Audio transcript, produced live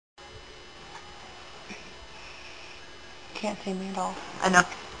can't see me at all. I know.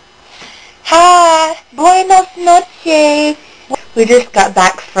 Hi! Buenos noches! We just got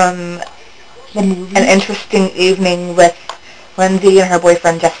back from The movie? an interesting evening with Lindsay and her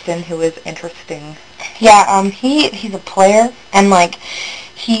boyfriend Justin, who was interesting. Yeah, he's a player, and, like,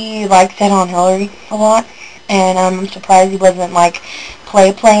 he likes to hit on Hilary a lot, and I'm surprised he wasn't, like,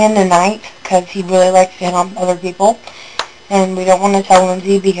 playing tonight, because he really likes to hit on other people, and we don't want to tell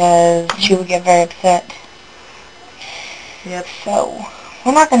Lindsay because she would get very upset. Yep. So,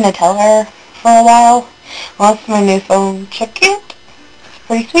 we're not going to tell her for a while. Unless my new phone. Check cute.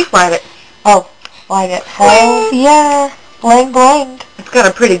 Pretty sweet. Slide it. Oh, slide it. Oh, yeah. Bling, bling. It's got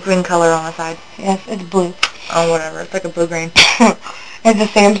a pretty green color on the side. Yes, it's blue. Oh, whatever. It's like a blue-green. It's a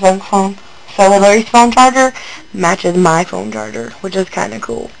Samsung phone. So Hilary's phone charger matches my phone charger, which is kind of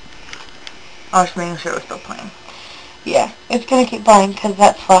cool. I was making sure it was still playing. Yeah, it's going to keep playing because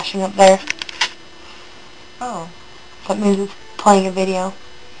that's flashing up there. Oh. That means it's playing a video.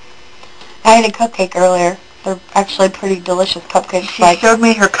 I ate a cupcake earlier. They're actually pretty delicious cupcakes. She showed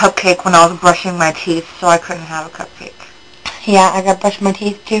me her cupcake when I was brushing my teeth, so I couldn't have a cupcake. Yeah, I gotta brush my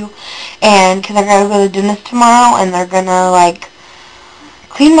teeth too. And because I gotta go to the dentist tomorrow, and they're gonna, like,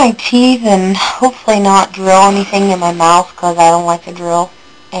 clean my teeth and hopefully not drill anything in my mouth because I don't like to drill.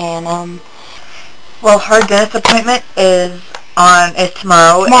 And, well, her dentist appointment is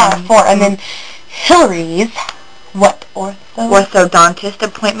tomorrow. Tomorrow at 4. And then Hilary's, orthodontist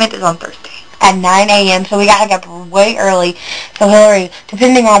appointment is on Thursday. At 9 a.m., so we gotta get up way early. So Hilary,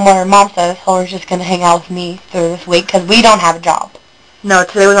 depending on what her mom says, Hilary's just gonna hang out with me through this week because we don't have a job. No,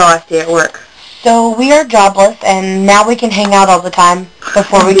 today was our last day at work. So we are jobless, and now we can hang out all the time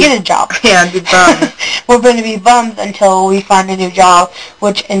before we get a job. Yeah, and be bums. We're going to be bums until we find a new job,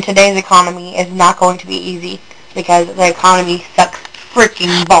 which in today's economy is not going to be easy because the economy sucks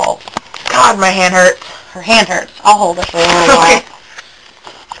freaking balls. God, my hand hurts. Her hand hurts. I'll hold it for a little while. Okay.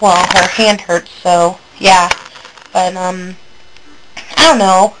 Well, her hand hurts, so yeah. But, I don't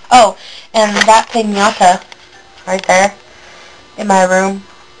know. Oh, and that piñata right there in my room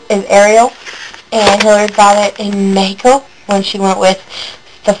is Ariel. And Hilary got it in Mexico when she went with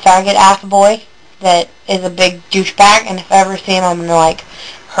the faggot-ass boy that is a big douchebag. And if I ever see him, I'm going to, like,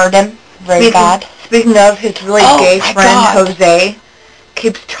 hurt him very bad. Speaking of, his really gay friend, Jose,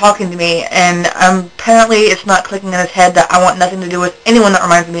 keeps talking to me. And apparently it's not clicking in his head that I want nothing to do with anyone that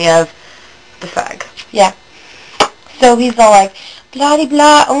reminds me of the fag. Yeah. So he's all like,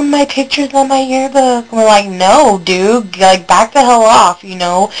 blah-de-blah, own my pictures on my yearbook. And we're like, no, dude, like, back the hell off, you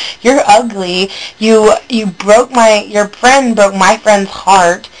know? You're ugly. You broke your friend broke my friend's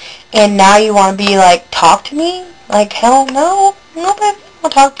heart, and now you want to be like, talk to me? Like, hell no. Nobody will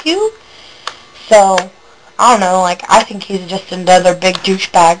talk to you. So, I don't know, like, I think he's just another big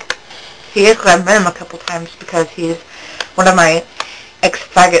douchebag. He is, 'cause I've met him a couple times because he's one of my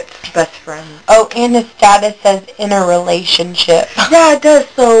ex-faggot's best friends. Oh, and his status says in a relationship. Yeah, it does.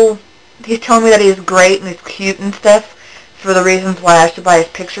 So he's telling me that he's great and he's cute and stuff for the reasons why I should buy his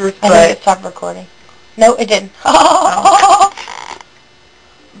pictures. I think it stopped recording. No, it didn't.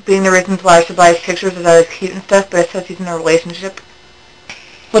 Being the reasons why I should buy his pictures is that he's cute and stuff, but it says he's in a relationship.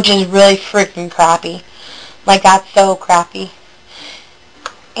 Which is really freaking crappy. Like, that's so crappy.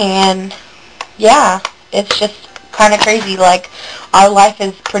 And, yeah, it's just kind of crazy. Like, our life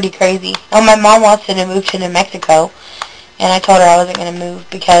is pretty crazy. Oh, my mom wants to move to New Mexico, and I told her I wasn't going to move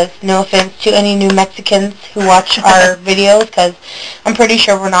because, no offense to any New Mexicans who watch our videos, because I'm pretty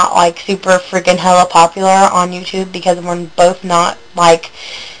sure we're not, like, super freaking hella popular on YouTube because we're both not, like,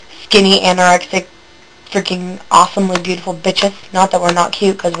 skinny, anorexic, freaking awesomely beautiful bitches. Not that we're not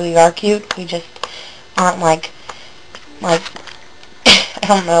cute, because we are cute. We just aren't, like, I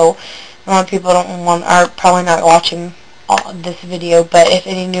don't know. A lot of people are probably not watching this video, but if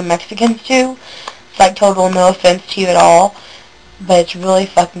any New Mexicans do, it's like total no offense to you at all, but it's really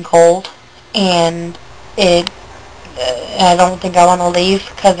fucking cold, and I don't think I want to leave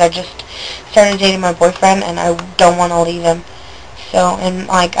because I just started dating my boyfriend, and I don't want to leave him. So, and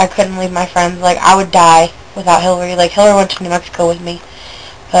like, I couldn't leave my friends. Like, I would die without Hilary. Like, Hilary went to New Mexico with me,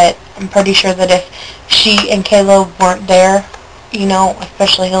 but I'm pretty sure that if she and Caleb weren't there, you know,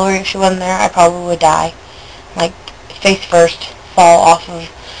 especially Hilary, if she wasn't there, I probably would die. Like, face first, fall off of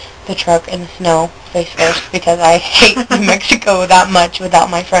the truck in the snow, face first, because I hate New Mexico that much without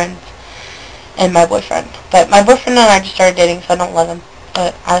my friends and my boyfriend. But my boyfriend and I just started dating, so I don't love him.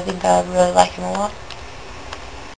 But I think I would really like him a lot.